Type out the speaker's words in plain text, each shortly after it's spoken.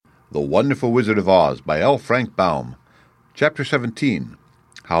The Wonderful Wizard of Oz by L. Frank Baum. Chapter 17.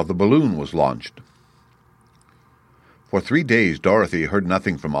 How the Balloon Was Launched. For 3 days Dorothy heard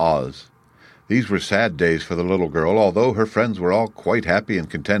nothing from Oz. These were sad days for the little girl, although her friends were all quite happy and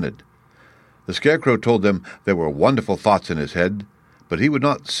contented. The Scarecrow told them there were wonderful thoughts in his head, but he would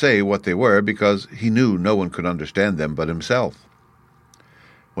not say what they were because he knew no one could understand them but himself.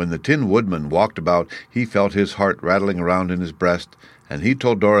 When the Tin Woodman walked about, he felt his heart rattling around in his breast, and he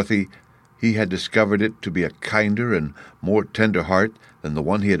told Dorothy he had discovered it to be a kinder and more tender heart than the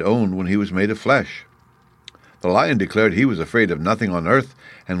one he had owned when he was made of flesh. The Lion declared he was afraid of nothing on earth,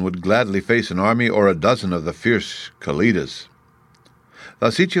 and would gladly face an army or a dozen of the fierce Kallidas.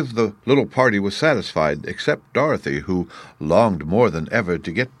 Thus each of the little party was satisfied, except Dorothy, who longed more than ever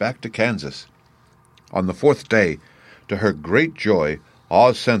to get back to Kansas. On the 4th day, to her great joy,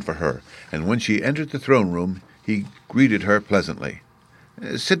 Oz sent for her, and when she entered the throne room, he greeted her pleasantly.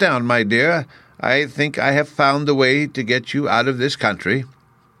 "Sit down, my dear. I think I have found the way to get you out of this country."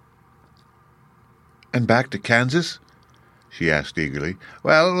 "And back to Kansas?" she asked eagerly.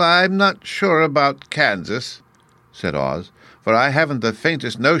 "Well, I'm not sure about Kansas," said Oz, "for I haven't the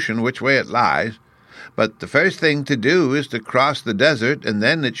faintest notion which way it lies. But the first thing to do is to cross the desert, and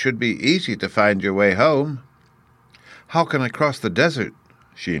then it should be easy to find your way home." "How can I cross the desert?"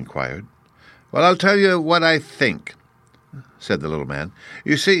 she inquired. "Well, I'll tell you what I think," said the little man.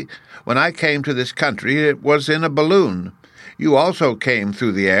 "You see, when I came to this country, it was in a balloon. You also came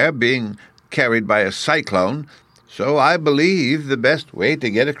through the air, being carried by a cyclone, so I believe the best way to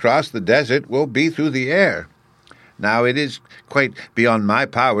get across the desert will be through the air. Now, it is quite beyond my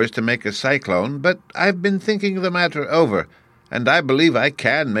powers to make a cyclone, but I've been thinking the matter over, and I believe I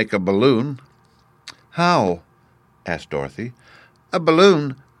can make a balloon." "How?" asked Dorothy. "A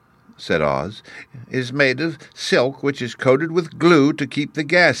balloon," said Oz, "is made of silk which is coated with glue to keep the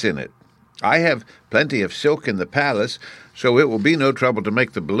gas in it. I have plenty of silk in the palace, so it will be no trouble to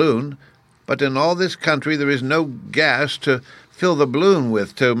make the balloon, but in all this country there is no gas to fill the balloon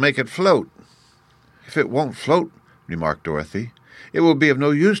with to make it float." "If it won't float," remarked Dorothy, "it will be of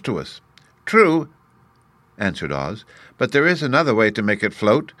no use to us." "True," answered Oz, "but there is another way to make it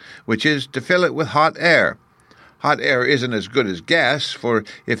float, which is to fill it with hot air. Hot air isn't as good as gas, for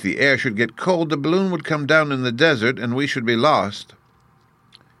if the air should get cold, the balloon would come down in the desert, and we should be lost."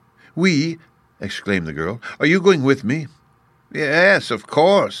 "We?" exclaimed the girl. "Are you going with me?" "Yes, of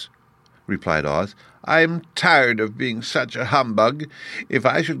course," replied Oz. "I'm tired of being such a humbug. If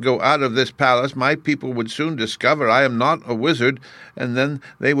I should go out of this palace, my people would soon discover I am not a wizard, and then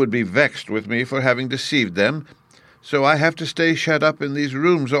they would be vexed with me for having deceived them. So I have to stay shut up in these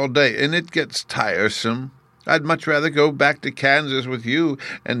rooms all day, and it gets tiresome. I'd much rather go back to Kansas with you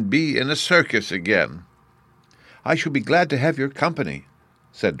and be in a circus again." "I shall be glad to have your company,"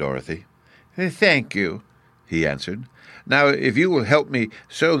 said Dorothy. "Thank you," he answered. "Now, if you will help me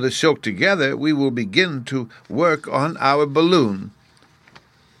sew the silk together, we will begin to work on our balloon."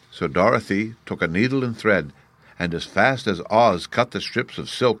 So Dorothy took a needle and thread, and as fast as Oz cut the strips of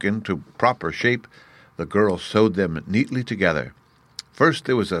silk into proper shape, the girl sewed them neatly together. First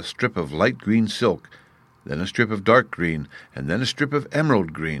there was a strip of light green silk, then a strip of dark green, and then a strip of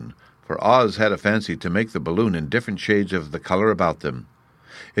emerald green, for Oz had a fancy to make the balloon in different shades of the color about them.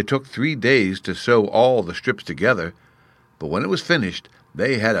 It took 3 days to sew all the strips together, but when it was finished,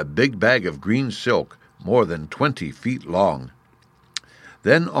 they had a big bag of green silk, more than 20 feet long.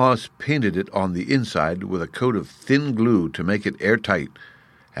 Then Oz painted it on the inside with a coat of thin glue to make it airtight,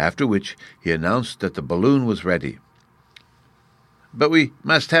 after which he announced that the balloon was ready. "But we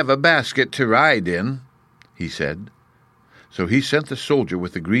must have a basket to ride in," he said. So he sent the soldier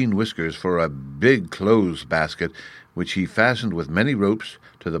with the green whiskers for a big clothes basket, which he fastened with many ropes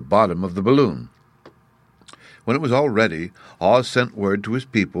to the bottom of the balloon. When it was all ready, Oz sent word to his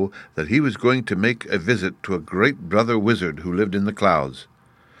people that he was going to make a visit to a great brother wizard who lived in the clouds.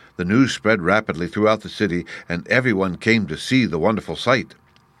 The news spread rapidly throughout the city, and everyone came to see the wonderful sight.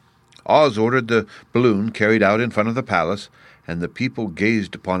 Oz ordered the balloon carried out in front of the palace, and the people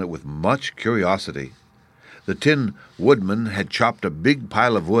gazed upon it with much curiosity. The Tin Woodman had chopped a big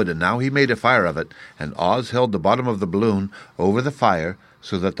pile of wood, and now he made a fire of it, and Oz held the bottom of the balloon over the fire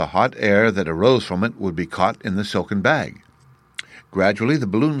so that the hot air that arose from it would be caught in the silken bag. Gradually the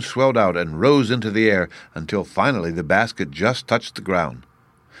balloon swelled out and rose into the air until finally the basket just touched the ground.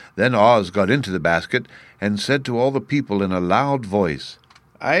 Then Oz got into the basket and said to all the people in a loud voice,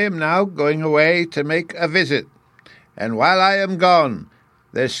 "I am now going away to make a visit, and while I am gone,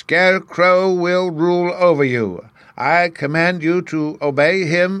 the Scarecrow will rule over you. I command you to obey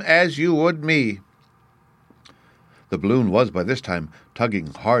him as you would me." The balloon was by this time tugging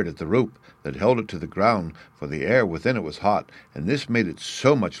hard at the rope that held it to the ground, for the air within it was hot, and this made it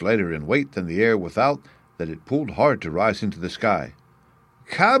so much lighter in weight than the air without that it pulled hard to rise into the sky.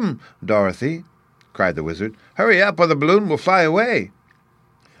 "Come, Dorothy," cried the wizard. "Hurry up, or the balloon will fly away."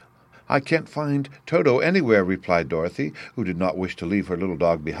 "I can't find Toto anywhere," replied Dorothy, who did not wish to leave her little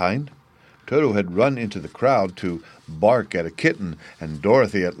dog behind. Toto had run into the crowd to bark at a kitten, and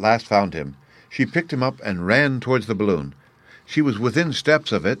Dorothy at last found him. She picked him up and ran towards the balloon. She was within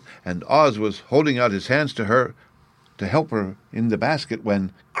steps of it, and Oz was holding out his hands to her to help her in the basket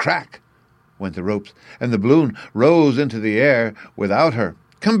when, crack, went the ropes, and the balloon rose into the air without her.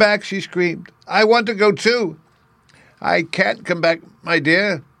 "Come back," she screamed. "I want to go too." "I can't come back, my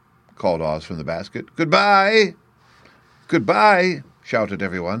dear," called Oz from the basket. "Goodbye." "Goodbye," shouted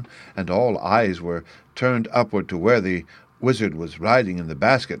everyone, and all eyes were turned upward to where the wizard was riding in the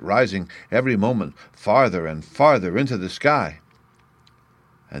basket, rising every moment farther and farther into the sky.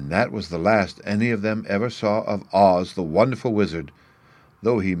 And that was the last any of them ever saw of Oz, the wonderful wizard,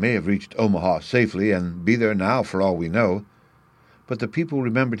 though he may have reached Omaha safely and be there now for all we know. But the people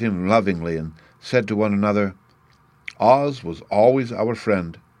remembered him lovingly and said to one another, "Oz was always our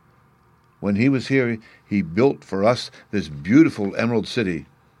friend. When he was here, he built for us this beautiful Emerald City,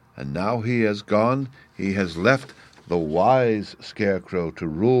 and now he has gone, he has left the wise Scarecrow to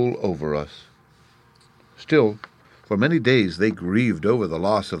rule over us." Still, for many days they grieved over the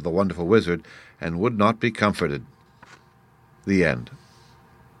loss of the wonderful wizard and would not be comforted. The end.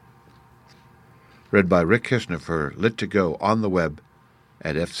 Read by Rick Kishner for Lit2Go on the web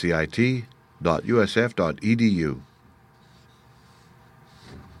at fcit.usf.edu.